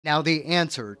Now the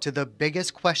answer to the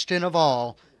biggest question of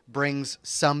all brings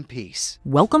some peace.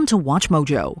 Welcome to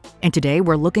WatchMojo, and today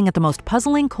we're looking at the most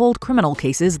puzzling cold criminal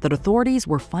cases that authorities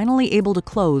were finally able to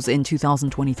close in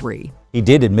 2023. He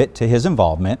did admit to his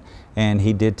involvement, and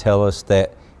he did tell us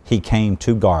that he came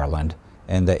to Garland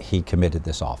and that he committed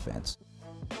this offense.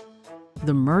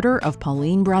 The murder of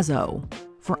Pauline Brazeau.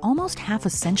 For almost half a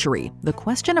century, the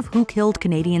question of who killed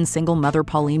Canadian single mother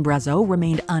Pauline Brazeau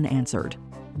remained unanswered.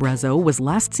 Brazeau was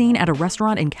last seen at a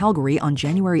restaurant in Calgary on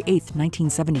January 8,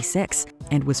 1976,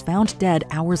 and was found dead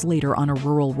hours later on a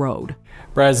rural road.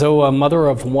 Brazeau, a mother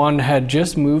of one, had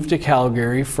just moved to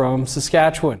Calgary from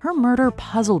Saskatchewan. Her murder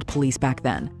puzzled police back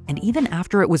then, and even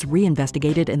after it was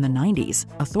reinvestigated in the 90s,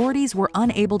 authorities were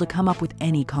unable to come up with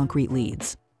any concrete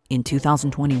leads. In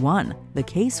 2021, the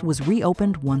case was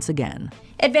reopened once again.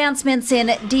 Advancements in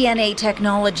DNA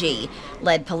technology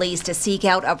led police to seek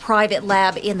out a private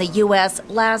lab in the U.S.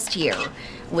 last year,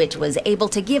 which was able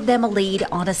to give them a lead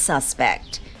on a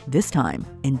suspect. This time,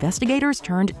 investigators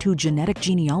turned to genetic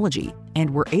genealogy and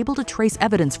were able to trace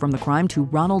evidence from the crime to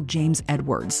Ronald James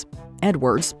Edwards.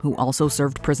 Edwards, who also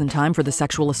served prison time for the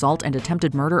sexual assault and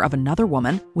attempted murder of another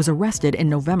woman, was arrested in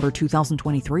November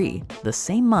 2023, the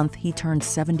same month he turned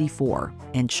 74,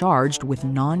 and charged with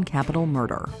non-capital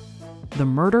murder. The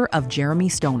murder of Jeremy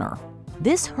Stoner.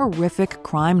 This horrific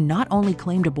crime not only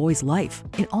claimed a boy's life,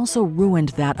 it also ruined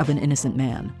that of an innocent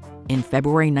man. In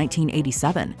February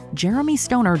 1987, Jeremy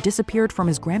Stoner disappeared from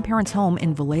his grandparents' home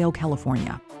in Vallejo,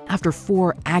 California. After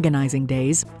 4 agonizing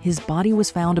days, his body was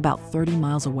found about 30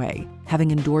 miles away,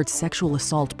 having endured sexual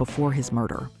assault before his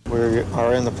murder. We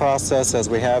are in the process, as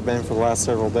we have been for the last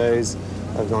several days,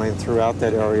 of going throughout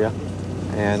that area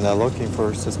and looking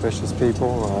for suspicious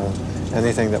people,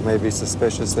 anything that may be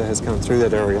suspicious that has come through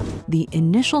that area. The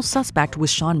initial suspect was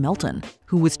Sean Melton,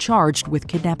 who was charged with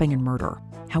kidnapping and murder.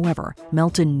 However,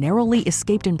 Melton narrowly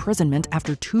escaped imprisonment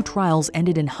after 2 trials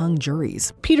ended in hung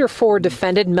juries. Peter Ford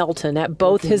defended Melton at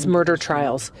both his murder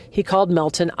trials. He called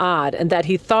Melton odd and that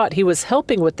he thought he was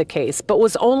helping with the case, but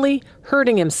was only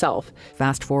hurting himself.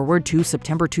 Fast forward to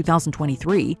September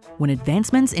 2023, when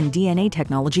advancements in DNA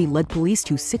technology led police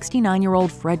to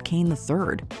 69-year-old Fred Kane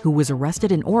III, who was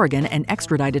arrested in Oregon and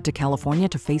extradited to California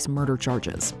to face murder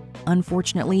charges.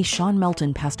 Unfortunately, Sean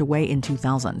Melton passed away in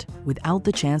 2000, without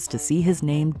the chance to see his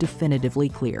name definitively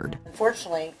cleared.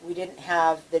 Unfortunately, we didn't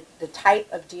have the type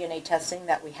of DNA testing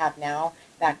that we have now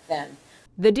back then.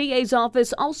 The DA's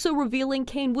office also revealing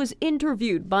Kane was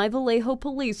interviewed by Vallejo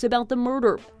police about the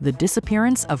murder. The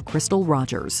disappearance of Crystal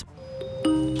Rogers.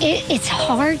 It's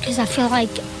hard because I feel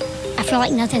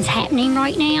like nothing's happening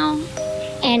right now,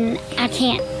 and I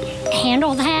can't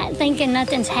handle that, thinking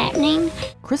nothing's happening.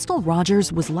 Crystal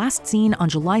Rogers was last seen on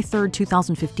July 3,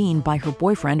 2015 by her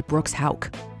boyfriend Brooks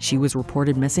Houck. She was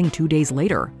reported missing 2 days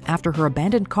later after her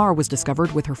abandoned car was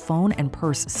discovered with her phone and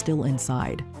purse still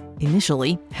inside.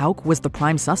 Initially, Houck was the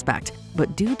prime suspect,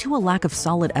 but due to a lack of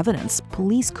solid evidence,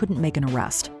 police couldn't make an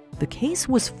arrest. The case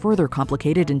was further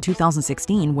complicated in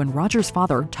 2016 when Rogers'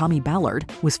 father, Tommy Ballard,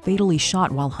 was fatally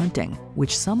shot while hunting,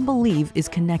 which some believe is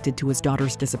connected to his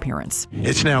daughter's disappearance.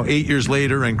 It's now 8 years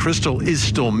later and Crystal is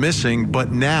still missing,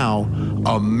 but now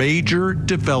a major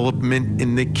development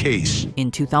in the case. In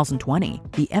 2020,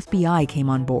 the FBI came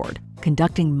on board,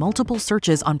 conducting multiple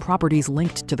searches on properties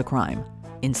linked to the crime.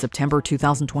 In September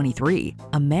 2023,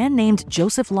 a man named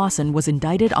Joseph Lawson was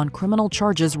indicted on criminal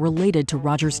charges related to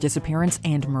Rogers' disappearance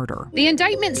and murder. The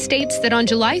indictment states that on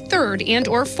July 3rd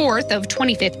and/or 4th of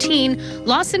 2015,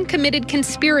 Lawson committed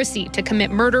conspiracy to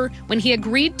commit murder when he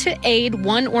agreed to aid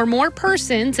one or more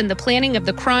persons in the planning of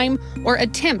the crime or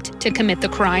attempt to commit the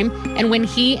crime, and when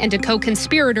he and a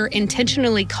co-conspirator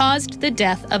intentionally caused the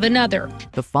death of another.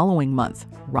 The following month,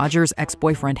 Rogers'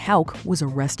 ex-boyfriend Houck was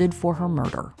arrested for her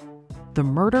murder. The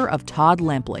murder of Todd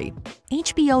Lampley.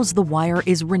 HBO's The Wire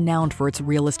is renowned for its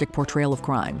realistic portrayal of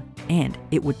crime, and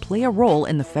it would play a role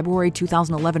in the February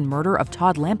 2011 murder of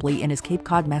Todd Lampley in his Cape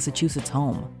Cod, Massachusetts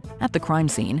home. At the crime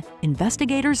scene,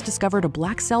 investigators discovered a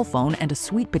black cell phone and a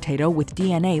sweet potato with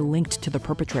DNA linked to the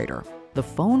perpetrator. The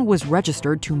phone was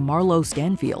registered to Marlo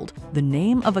Stanfield, the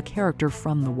name of a character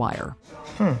from The Wire.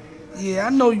 Yeah, I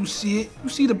know you see it. You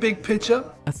see the big picture.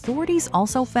 Authorities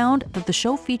also found that the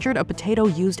show featured a potato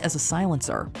used as a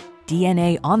silencer.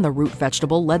 DNA on the root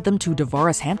vegetable led them to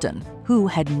DeVaris Hampton, who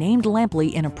had named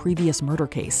Lampley in a previous murder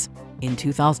case. In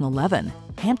 2011,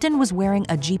 Hampton was wearing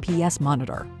a GPS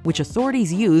monitor, which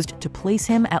authorities used to place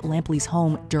him at Lampley's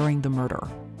home during the murder.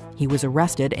 He was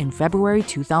arrested in February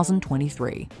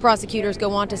 2023. Prosecutors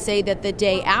go on to say that the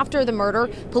day after the murder,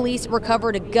 police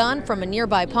recovered a gun from a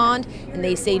nearby pond, and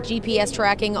they say GPS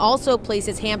tracking also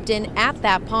places Hampton at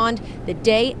that pond the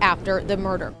day after the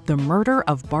murder. The murder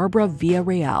of Barbara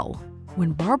Villarreal.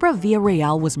 When Barbara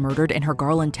Villarreal was murdered in her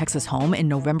Garland, Texas home in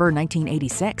November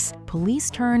 1986,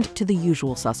 police turned to the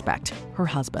usual suspect, her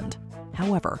husband.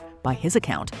 However, by his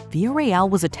account, Villarreal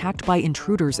was attacked by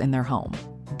intruders in their home.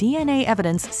 DNA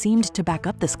evidence seemed to back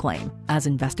up this claim, as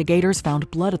investigators found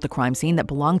blood at the crime scene that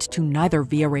belonged to neither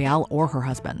Villarreal or her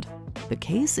husband. The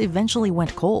case eventually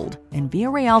went cold, and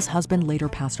Villarreal's husband later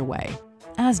passed away.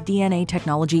 As DNA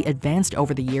technology advanced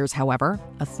over the years, however,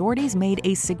 authorities made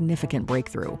a significant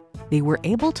breakthrough. They were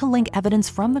able to link evidence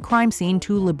from the crime scene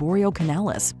to Liborio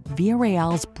Canales,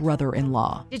 Villarreal's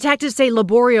brother-in-law. Detectives say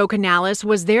Liborio Canales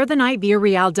was there the night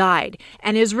Villarreal died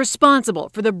and is responsible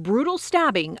for the brutal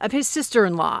stabbing of his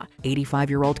sister-in-law.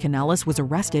 85-year-old Canales was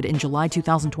arrested in July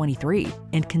 2023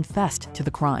 and confessed to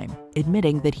the crime,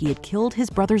 admitting that he had killed his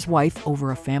brother's wife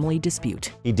over a family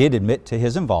dispute. He did admit to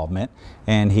his involvement,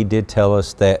 and he did tell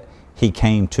us that he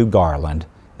came to Garland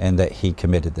and that he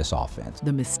committed this offense.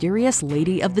 The mysterious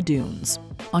Lady of the Dunes.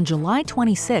 On July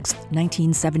 26,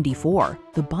 1974,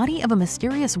 the body of a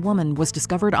mysterious woman was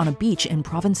discovered on a beach in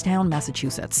Provincetown,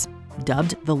 Massachusetts.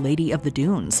 Dubbed the Lady of the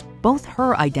Dunes, both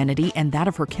her identity and that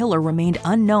of her killer remained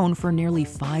unknown for nearly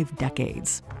 5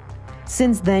 decades.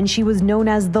 Since then, she was known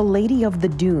as the Lady of the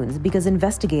Dunes because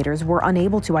investigators were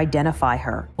unable to identify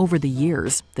her. Over the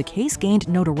years, the case gained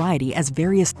notoriety as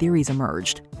various theories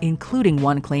emerged, including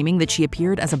one claiming that she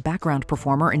appeared as a background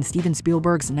performer in Steven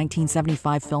Spielberg's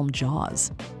 1975 film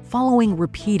Jaws. Following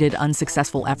repeated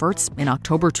unsuccessful efforts, in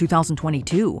October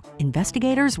 2022,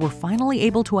 investigators were finally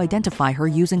able to identify her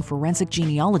using forensic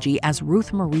genealogy as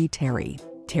Ruth Marie Terry.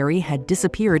 Terry had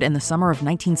disappeared in the summer of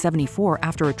 1974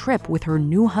 after a trip with her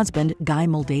new husband, Guy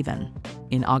Moldavan.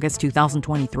 In August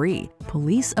 2023,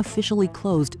 police officially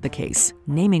closed the case,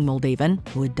 naming Moldavan,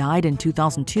 who had died in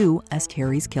 2002, as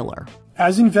Terry's killer.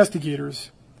 As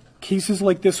investigators, cases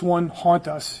like this one haunt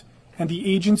us, and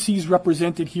the agencies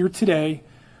represented here today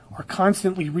are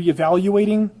constantly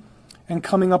reevaluating and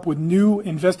coming up with new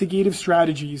investigative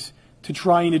strategies to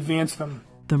try and advance them.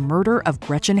 The murder of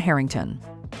Gretchen Harrington.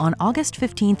 On August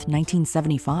 15,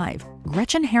 1975,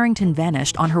 Gretchen Harrington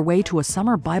vanished on her way to a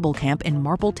summer Bible camp in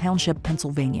Marple Township,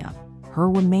 Pennsylvania. Her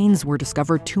remains were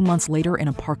discovered 2 months later in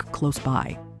a park close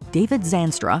by. David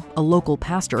Zanstra, a local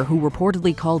pastor who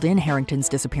reportedly called in Harrington's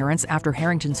disappearance after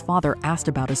Harrington's father asked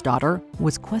about his daughter,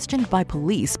 was questioned by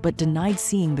police but denied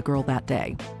seeing the girl that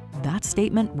day. That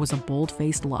statement was a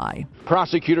bold-faced lie.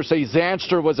 Prosecutors say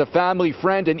Zanstra was a family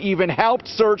friend and even helped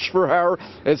search for her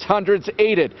as hundreds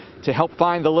aided to help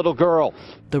find the little girl.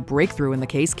 The breakthrough in the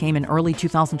case came in early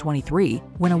 2023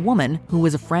 when a woman who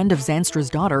was a friend of Zanstra's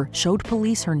daughter showed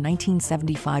police her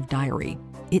 1975 diary.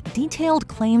 It detailed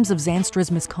claims of Zanstra's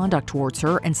misconduct towards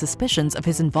her and suspicions of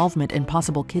his involvement in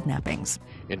possible kidnappings.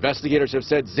 Investigators have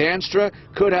said Zanstra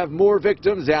could have more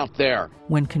victims out there.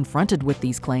 When confronted with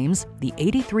these claims, the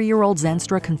 83-year-old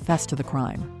Zanstra confessed to the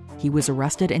crime. He was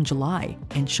arrested in July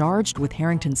and charged with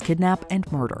Harrington's kidnap and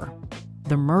murder.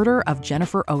 The murder of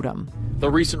Jennifer Odom.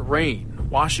 The recent rain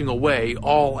washing away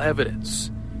all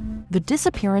evidence. The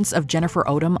disappearance of Jennifer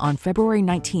Odom on February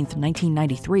 19,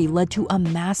 1993 led to a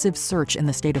massive search in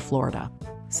the state of Florida.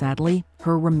 Sadly,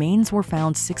 her remains were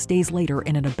found 6 days later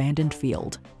in an abandoned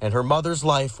field. And her mother's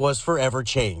life was forever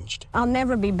changed. I'll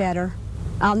never be better.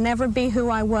 I'll never be who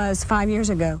I was 5 years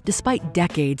ago. Despite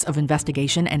decades of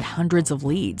investigation and hundreds of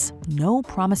leads, no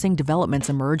promising developments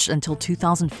emerged until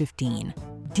 2015.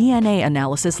 DNA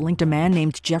analysis linked a man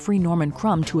named Jeffrey Norman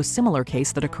Crum to a similar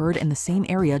case that occurred in the same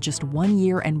area just 1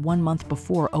 year and 1 month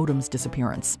before Odom's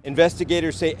disappearance.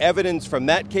 Investigators say evidence from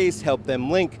that case helped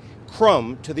them link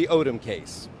Crum to the Odom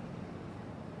case.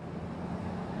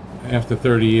 After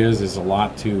 30 years is a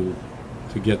lot to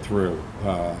get through.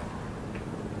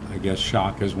 I guess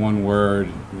shock is one word,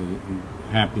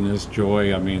 happiness,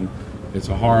 joy. I mean, it's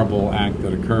a horrible act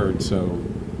that occurred, so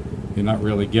you're not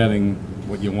really getting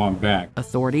what you want back.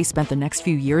 Authorities spent the next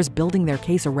few years building their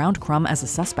case around Crum as a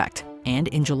suspect, and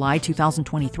in July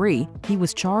 2023, he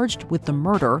was charged with the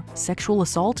murder, sexual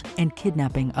assault, and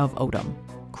kidnapping of Odom.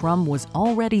 Crum was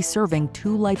already serving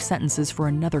 2 life sentences for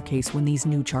another case when these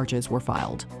new charges were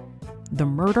filed. The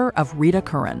murder of Rita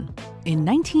Curran. In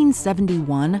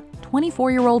 1971,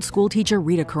 24-year-old schoolteacher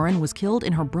Rita Curran was killed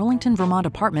in her Burlington, Vermont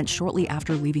apartment shortly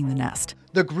after leaving the nest.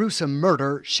 The gruesome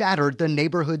murder shattered the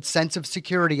neighborhood's sense of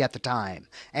security at the time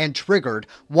and triggered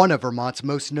one of Vermont's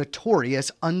most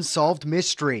notorious unsolved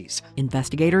mysteries.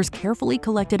 Investigators carefully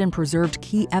collected and preserved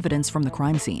key evidence from the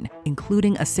crime scene,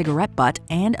 including a cigarette butt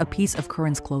and a piece of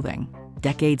Curran's clothing.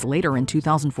 Decades later, in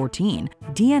 2014,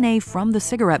 DNA from the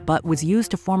cigarette butt was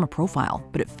used to form a profile,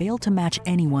 but it failed to match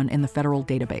anyone in the federal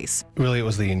database. Really, it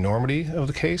was the enormity of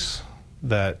the case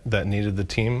that needed the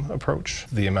team approach.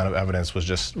 The amount of evidence was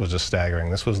just staggering.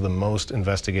 This was the most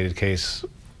investigated case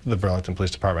the Burlington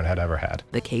Police Department had ever had.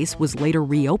 The case was later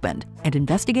reopened, and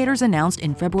investigators announced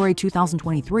in February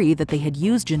 2023 that they had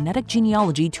used genetic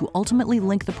genealogy to ultimately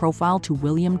link the profile to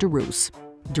William DeRoos.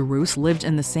 DeRoos lived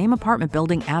in the same apartment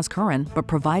building as Curran, but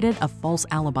provided a false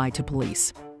alibi to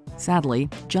police. Sadly,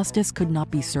 justice could not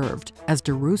be served, as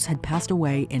DeRoos had passed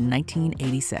away in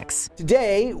 1986.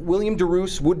 Today, William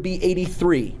DeRoos would be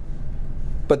 83,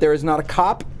 but there is not a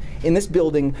cop in this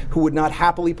building who would not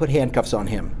happily put handcuffs on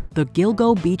him. The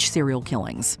Gilgo Beach serial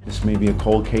killings. This may be a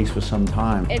cold case for some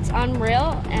time. It's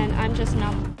unreal, and I'm just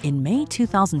numb. In May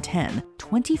 2010,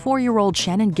 24-year-old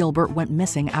Shannon Gilbert went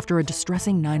missing after a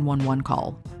distressing 911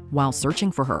 call. While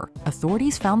searching for her,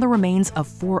 authorities found the remains of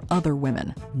 4 other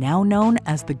women, now known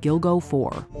as the Gilgo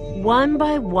 4. One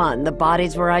by one, the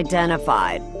bodies were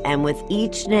identified, and with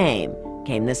each name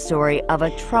came the story of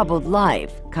a troubled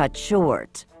life cut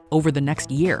short. Over the next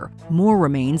year, more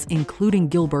remains, including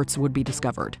Gilbert's, would be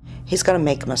discovered. He's going to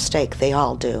make a mistake. They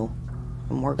all do.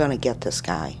 And we're going to get this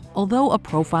guy. Although a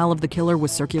profile of the killer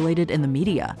was circulated in the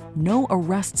media, no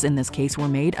arrests in this case were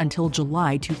made until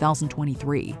July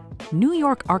 2023. New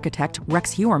York architect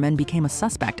Rex Heuermann became a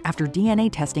suspect after DNA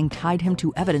testing tied him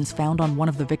to evidence found on one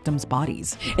of the victims'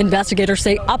 bodies. Investigators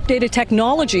say updated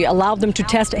technology allowed them to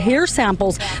test hair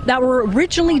samples that were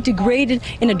originally degraded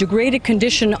in a degraded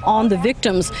condition on the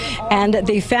victims, and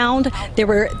they found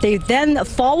they then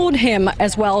followed him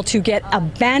as well to get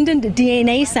abandoned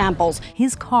DNA samples.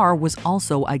 His car was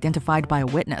also identified by a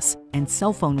witness, and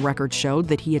cell phone records showed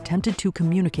that he attempted to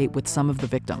communicate with some of the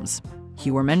victims.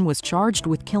 Heuermann was charged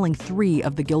with killing 3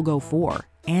 of the Gilgo 4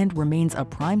 and remains a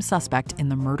prime suspect in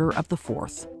the murder of the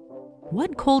 4th.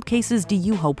 What cold cases do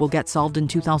you hope will get solved in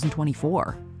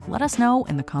 2024? Let us know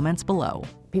in the comments below.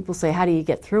 People say, how do you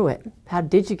get through it? How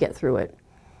did you get through it?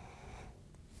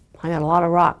 I got a lot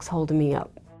of rocks holding me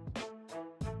up.